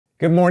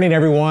Good morning,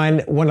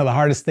 everyone. One of the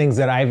hardest things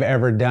that I've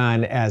ever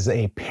done as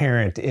a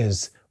parent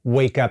is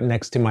wake up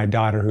next to my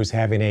daughter who's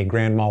having a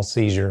grand mal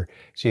seizure.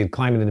 She had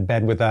climbed into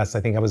bed with us.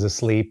 I think I was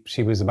asleep.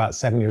 She was about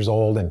 7 years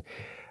old,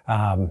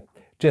 and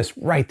just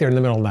right there in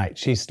the middle of the night,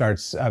 she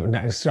starts,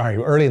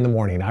 early in the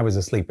morning, I was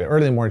asleep, but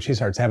early in the morning, she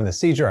starts having the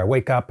seizure. I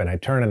wake up and I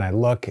turn and I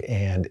look,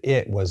 and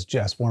it was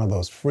just one of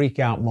those freak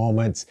out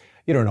moments.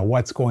 You don't know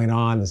what's going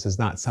on. This is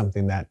not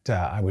something that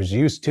I was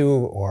used to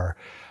or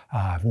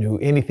knew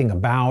anything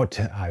about.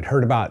 I'd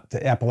heard about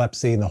the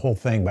epilepsy and the whole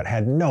thing, but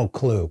had no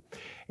clue.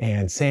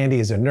 And Sandy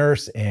is a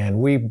nurse, and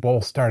we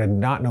both started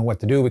not know what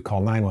to do. We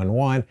called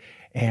 911,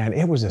 and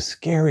it was the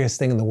scariest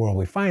thing in the world.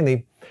 We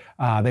finally,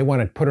 they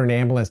wanted to put her in an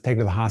ambulance, take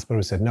her to the hospital.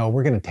 We said, no,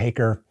 we're going to take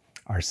her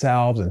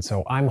ourselves. And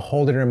so I'm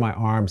holding her in my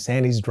arms.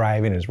 Sandy's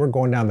driving. As we're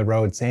going down the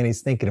road,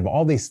 Sandy's thinking of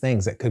all these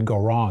things that could go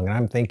wrong. And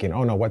I'm thinking,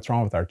 oh no, what's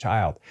wrong with our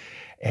child?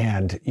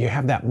 And you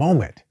have that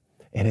moment.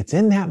 And it's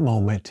in that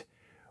moment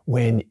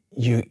when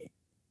you're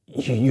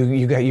going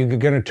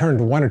to turn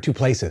to one or two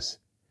places.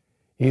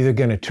 You're either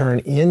going to turn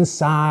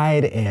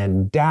inside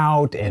and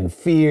doubt and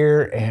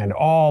fear and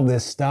all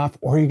this stuff,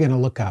 or you're going to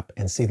look up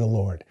and see the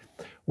Lord.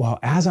 Well,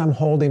 as I'm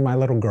holding my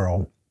little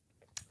girl,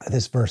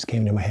 this verse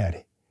came to my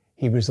head.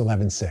 Hebrews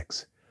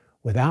 11:6.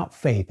 Without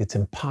faith, it's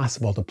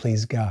impossible to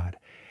please God.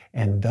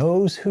 And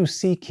those who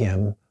seek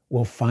him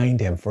will find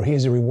him, for he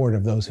is a reward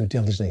of those who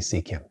diligently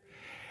seek him.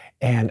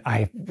 And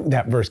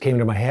that verse came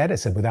to my head. I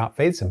said, without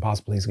faith, it's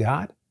impossible to please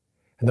God.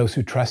 And those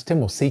who trust him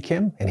will seek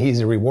him, and he's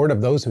a reward of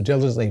those who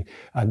diligently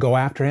go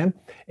after him.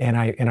 And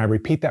I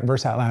repeat that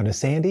verse out loud to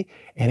Sandy.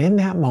 And in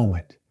that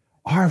moment,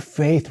 our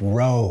faith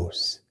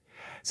rose.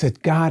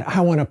 Said, God,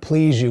 I want to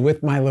please you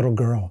with my little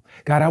girl.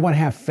 God, I want to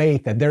have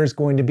faith that there's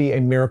going to be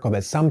a miracle,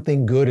 that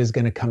something good is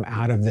going to come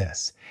out of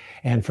this.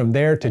 And from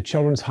there to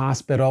Children's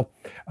Hospital,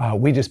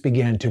 we just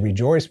began to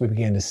rejoice. We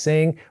began to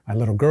sing. My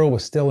little girl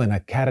was still in a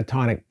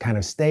catatonic kind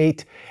of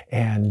state,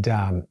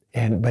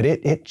 but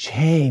it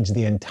changed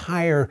the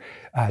entire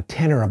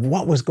tenor of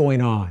what was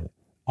going on,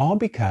 all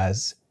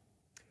because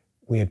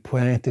we had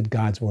planted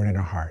God's word in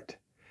our heart.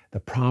 The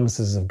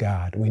promises of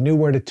God. We knew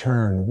where to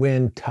turn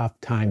when tough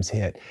times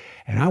hit.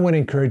 And I want to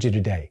encourage you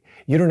today.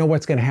 You don't know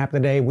what's going to happen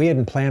today. We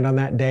hadn't planned on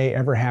that day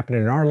ever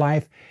happening in our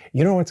life.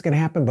 You don't know what's going to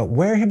happen, but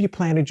where have you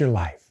planted your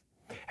life?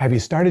 Have you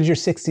started your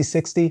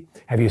 60-60?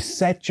 Have you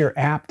set your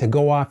app to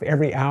go off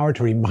every hour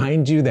to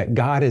remind you that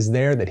God is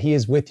there, that he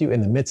is with you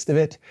in the midst of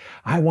it?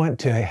 I want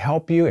to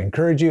help you,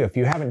 encourage you. If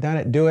you haven't done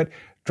it, do it.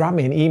 Drop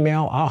me an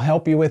email. I'll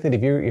help you with it.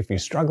 If you're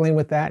struggling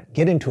with that,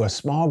 get into a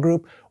small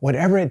group,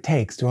 whatever it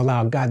takes to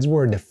allow God's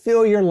word to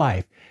fill your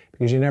life,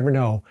 because you never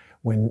know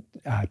when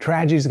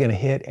tragedy is going to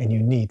hit and you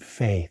need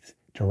faith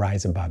to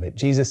rise above it.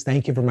 Jesus,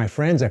 thank you for my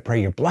friends. I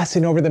pray your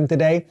blessing over them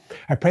today.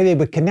 I pray they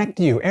would connect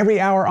to you every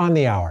hour on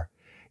the hour,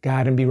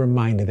 God, and be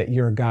reminded that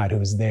you're a God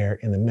who is there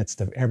in the midst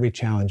of every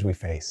challenge we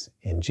face.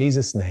 In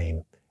Jesus'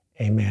 name,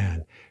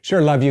 amen.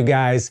 Sure love you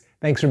guys.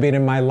 Thanks for being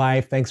in my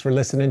life. Thanks for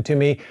listening to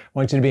me. I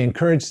want you to be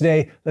encouraged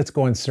today. Let's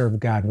go and serve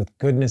God with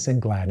goodness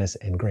and gladness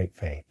and great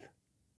faith.